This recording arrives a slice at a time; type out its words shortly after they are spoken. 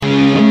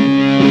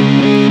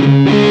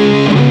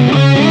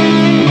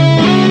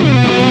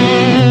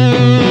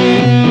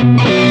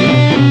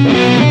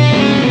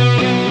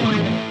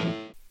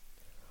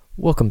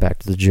Welcome back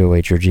to the Joe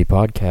HRG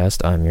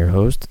podcast. I'm your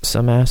host,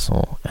 Some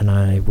Asshole, and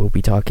I will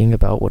be talking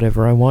about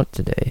whatever I want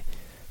today.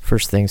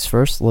 First things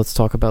first, let's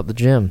talk about the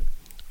gym.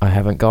 I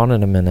haven't gone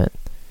in a minute.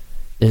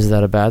 Is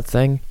that a bad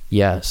thing?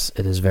 Yes,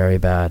 it is very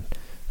bad,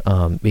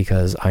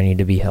 because I need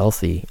to be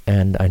healthy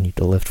and I need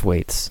to lift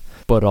weights.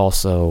 But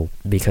also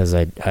because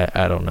I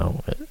don't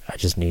know, I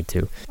just need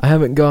to. I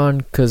haven't gone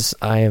because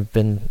I'll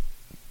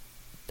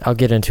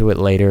get into it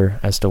later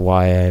as to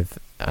why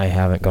I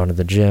haven't gone to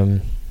the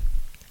gym,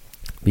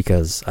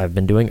 because I've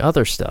been doing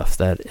other stuff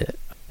that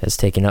has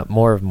taken up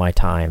more of my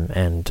time,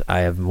 and I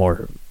have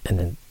more,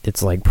 and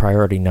it's like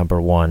priority number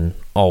one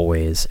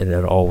always, and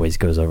it always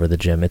goes over the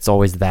gym. It's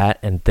always that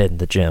and then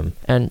the gym,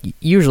 and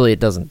usually it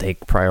doesn't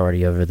take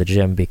priority over the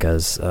gym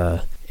because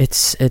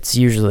it's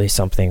usually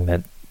something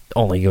that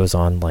only goes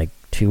on like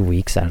 2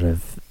 weeks out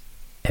of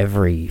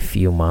every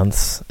few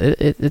months.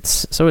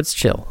 It's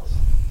chill.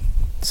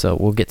 So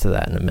we'll get to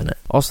that in a minute.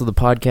 Also, the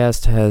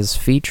podcast has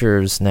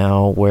features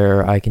now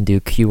where I can do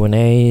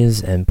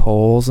Q&As and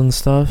polls and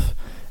stuff.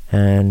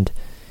 And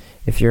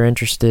if you're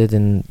interested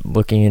in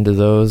looking into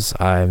those,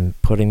 I'm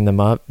putting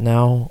them up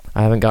now.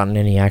 I haven't gotten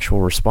any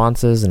actual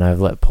responses, and I've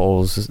let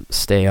polls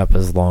stay up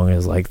as long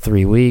as like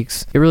 3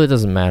 weeks. It really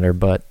doesn't matter,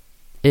 but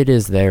it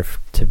is there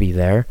to be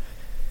there.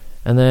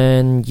 And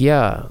then,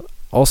 yeah,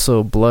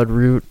 also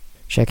Bloodroot.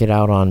 Check it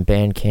out on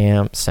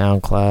Bandcamp,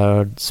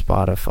 SoundCloud,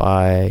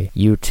 Spotify,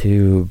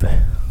 YouTube,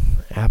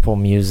 Apple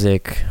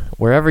Music.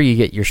 Wherever you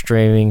get your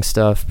streaming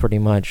stuff, pretty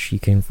much, you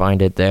can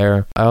find it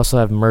there. I also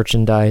have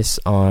merchandise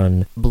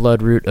on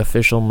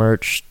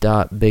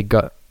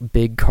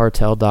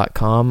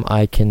bloodrootofficialmerch.bigcartel.com.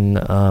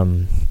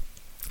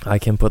 I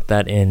can put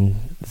that in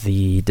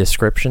the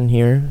description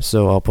here,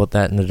 so I'll put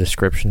that in the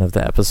description of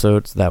the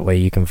episodes. That way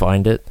you can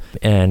find it.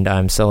 And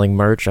I'm selling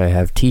merch. I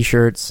have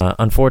t-shirts.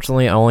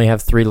 Unfortunately, I only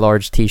have 3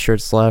 large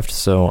t-shirts left,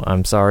 so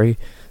I'm sorry,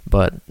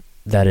 but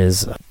that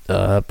is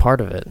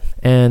part of it.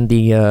 And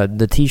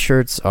the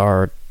t-shirts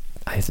are,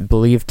 I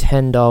believe,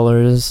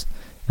 $10,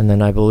 and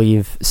then I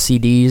believe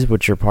CDs,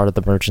 which are part of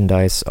the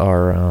merchandise,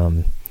 are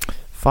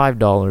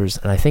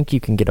 $5, and I think you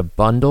can get a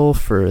bundle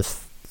for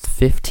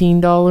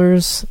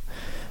 $15.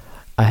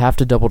 I have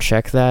to double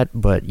check that,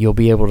 but you'll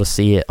be able to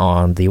see it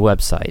on the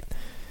website.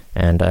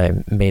 And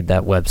I made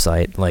that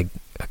website like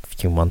a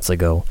few months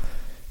ago,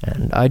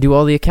 and I do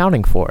all the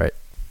accounting for it.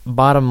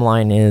 Bottom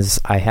line is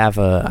I have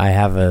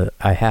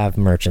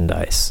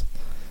merchandise.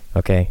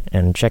 Okay?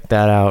 And check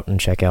that out,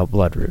 and check out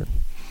Bloodroot.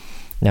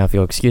 Now, if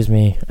you'll excuse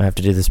me, I have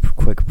to do this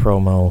quick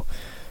promo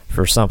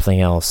for something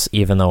else,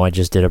 even though I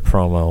just did a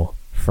promo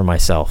for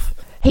myself.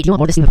 Hey, do you want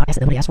more to see the podcast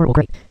and nobody asked for it? Well,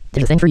 great.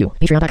 There's a thing for you.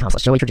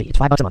 Patreon.com/JoeHRG. It's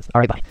 $5 a month. All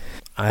right, bye.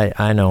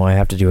 I know I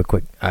had to do a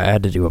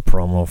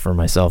promo for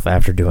myself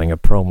after doing a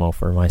promo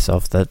for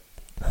myself.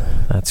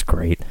 That's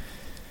great.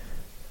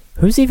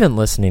 Who's even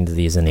listening to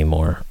these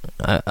anymore?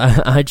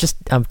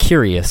 I'm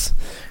curious.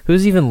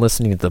 Who's even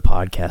listening to the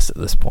podcast at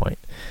this point?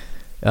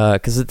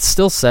 Because it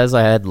still says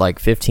I had like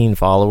 15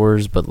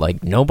 followers, but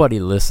like nobody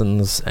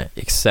listens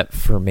except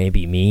for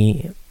maybe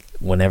me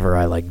whenever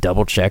I like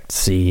double check to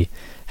see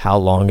how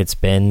long it's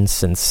been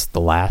since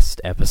the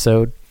last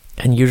episode.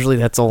 And usually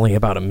that's only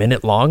about a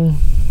minute long.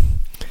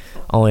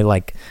 I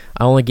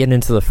only get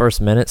into the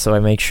first minute, so I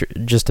make sure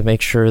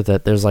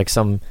that there's like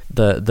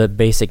the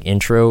basic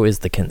intro is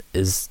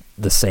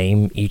the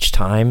same each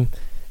time,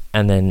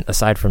 and then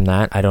aside from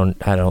that, I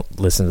don't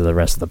listen to the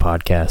rest of the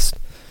podcast.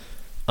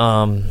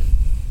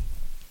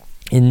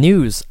 In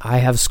news, I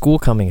have school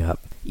coming up.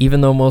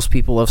 Even though most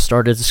people have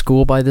started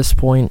school by this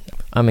point,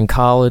 I'm in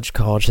college.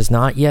 College has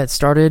not yet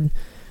started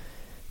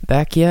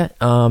back yet.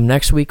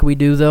 Next week we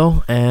do,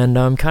 though, and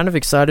I'm kind of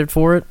excited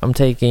for it. I'm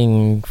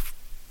taking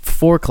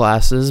 4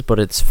 classes, but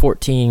it's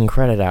 14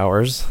 credit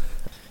hours,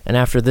 and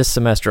after this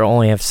semester I'll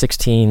only have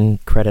 16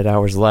 credit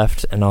hours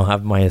left, and I'll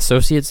have my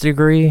associate's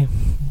degree.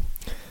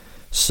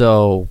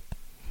 So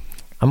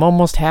I'm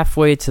almost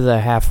halfway to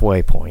the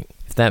halfway point,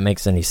 if that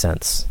makes any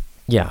sense.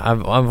 Yeah,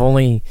 I've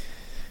only,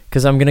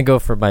 because I'm going to go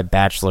for my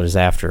bachelor's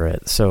after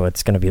it, so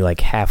it's going to be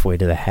like halfway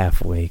to the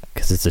halfway,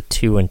 because it's a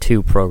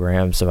 2-and-2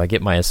 program, so I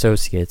get my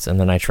associates, and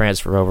then I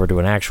transfer over to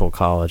an actual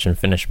college and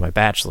finish my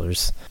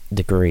bachelor's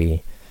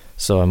degree.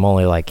 So I'm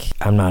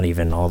not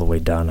even all the way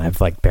done. I've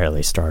like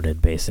barely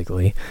started,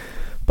 basically.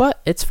 But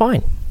it's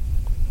fine.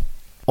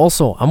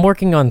 Also, I'm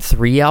working on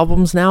 3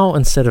 albums now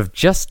instead of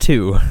just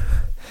 2.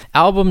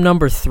 Album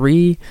number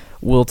 3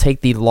 will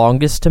take the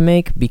longest to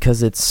make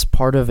because it's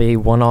part of a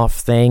one-off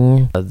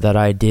thing that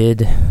I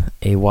did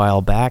a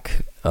while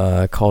back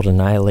called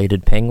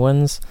Annihilated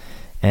Penguins.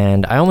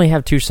 And I only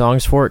have 2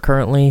 songs for it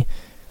currently.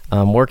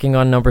 I'm working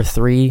on number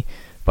 3,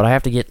 but I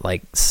have to get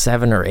like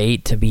 7 or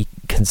 8 to be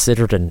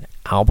considered an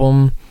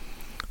album.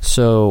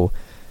 So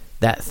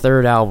that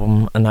 3rd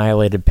album,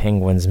 Annihilated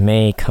Penguins,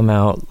 may come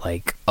out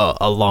like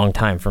a long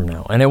time from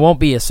now, and it won't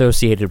be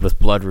associated with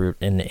Bloodroot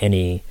in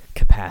any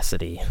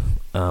capacity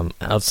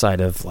outside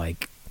of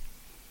like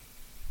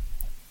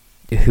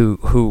who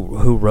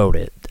wrote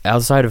it.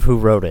 Outside of who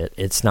wrote it,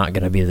 it's not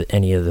going to be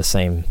any of the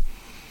same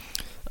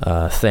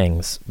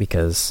things,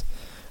 because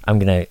I'm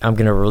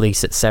gonna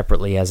release it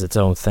separately as its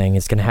own thing.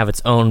 It's gonna have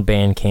its own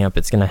Bandcamp.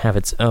 It's gonna have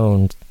its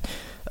own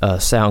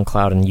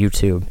SoundCloud and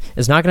YouTube.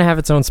 It's not gonna have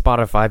its own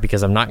Spotify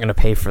because I'm not gonna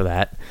pay for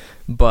that.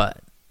 But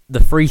the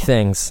free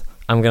things,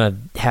 I'm gonna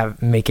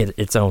make it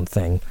its own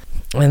thing.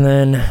 And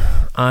then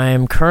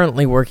I'm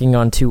currently working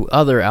on 2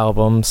 other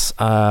albums.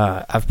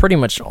 I've pretty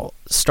much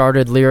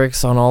started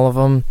lyrics on all of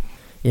them.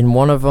 In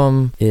one of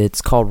them,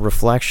 it's called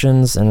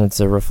Reflections, and it's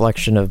a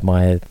reflection of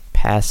my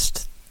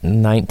past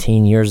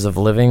 19 years of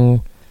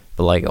living,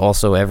 but like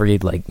also every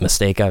like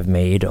mistake I've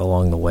made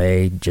along the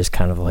way, just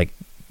kind of like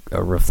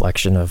a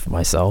reflection of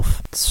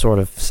myself. It's sort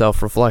of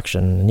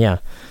self-reflection. And yeah,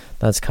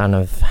 that's kind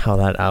of how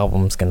that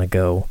album's gonna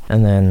go.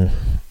 And then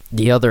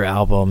the other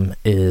album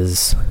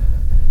has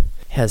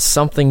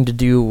something to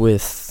do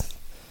with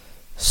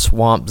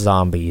swamp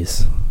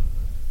zombies.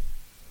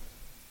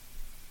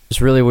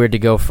 It's really weird to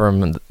go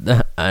from,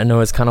 I know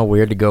it's kind of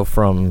weird to go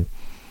from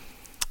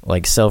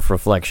like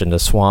self-reflection to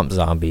swamp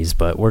zombies,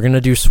 but we're going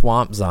to do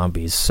swamp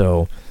zombies,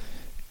 so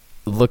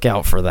look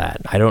out for that.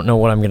 I don't know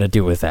what I'm going to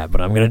do with that, but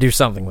I'm going to do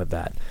something with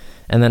that.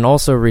 And then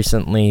also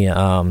recently,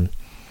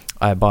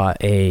 I bought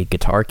a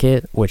guitar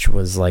kit, which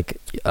was like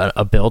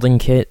a building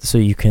kit, so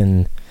you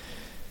can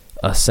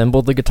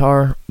assemble the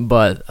guitar,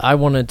 but I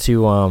wanted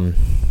to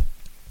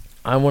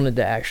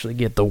actually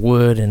get the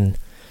wood and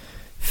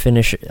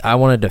I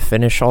wanted to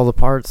finish all the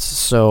parts,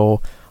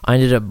 so I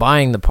ended up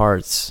buying the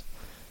parts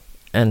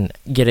and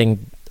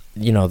getting,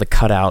 the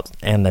cutout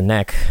and the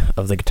neck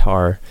of the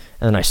guitar,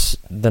 and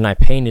then I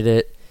painted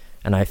it,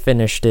 and I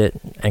finished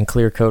it, and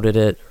clear coated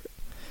it,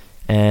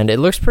 and it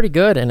looks pretty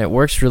good, and it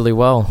works really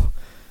well.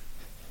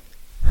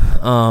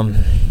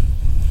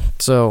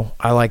 So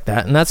I like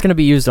that, and that's going to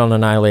be used on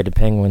Annihilated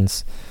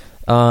Penguins.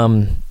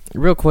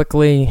 Real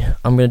quickly,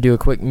 I'm going to do a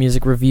quick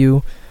music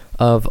review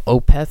of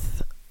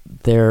Opeth,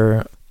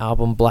 their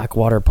album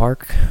Blackwater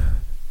Park.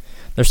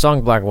 Their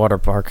song Blackwater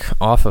Park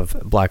off of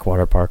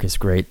Blackwater Park is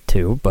great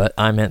too, but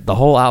I meant the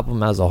whole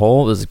album as a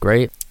whole is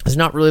great. It's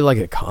not really like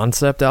a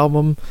concept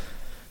album,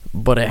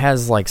 but it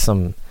has like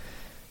some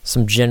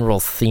general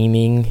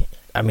theming.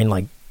 I mean,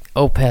 like,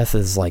 Opeth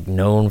is like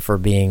known for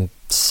being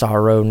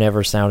Sorrow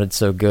Never Sounded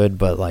So Good,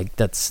 but like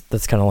that's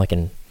kind of like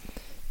an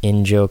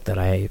in-joke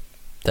that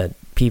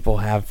people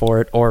have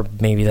for it, or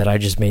maybe that I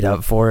just made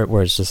up for it,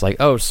 where it's just like,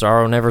 oh,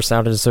 Sorrow Never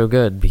Sounded So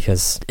Good,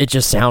 because it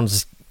just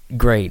sounds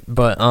great.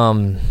 But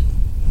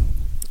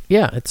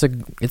yeah, it's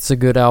a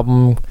good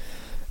album.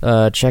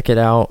 Check it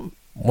out.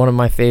 One of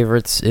my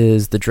favorites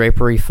is The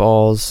Drapery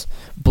Falls.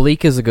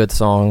 Bleak is a good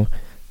song.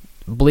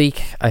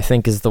 Bleak, I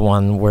think, is the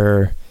one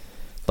where,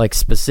 like,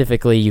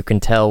 specifically you can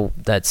tell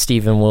that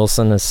Steven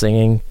Wilson is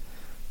singing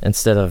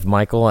instead of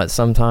Michael at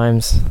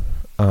sometimes.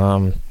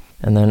 And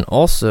then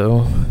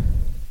also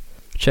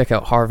check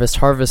out Harvest.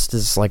 Harvest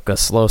is like a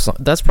slow song.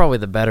 That's probably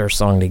the better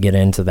song to get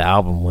into the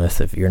album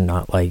with if you're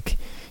not like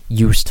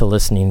used to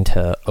listening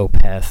to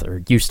Opeth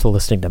or used to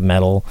listening to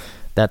metal.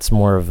 That's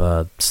more of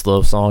a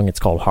slow song. It's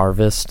called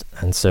Harvest,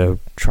 and so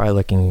try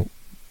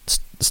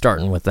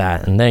starting with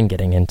that and then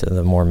getting into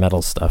the more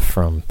metal stuff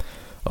from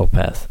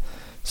Opeth.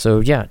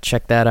 So yeah,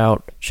 check that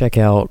out. Check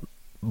out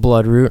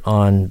Bloodroot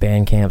on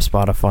Bandcamp,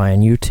 Spotify,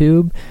 and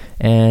YouTube,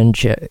 and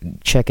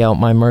check out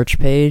my merch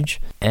page,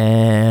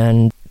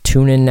 and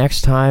tune in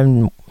next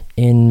time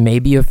in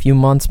maybe a few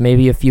months,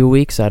 maybe a few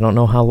weeks. I don't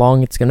know how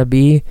long it's going to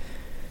be,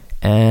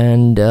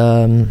 and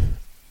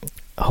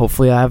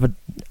hopefully I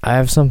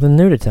have something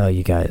new to tell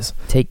you guys.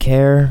 Take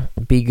care,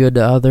 be good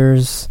to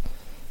others,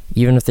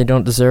 even if they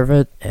don't deserve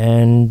it,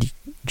 and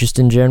just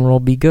in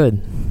general, be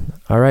good.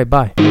 All right,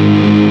 bye.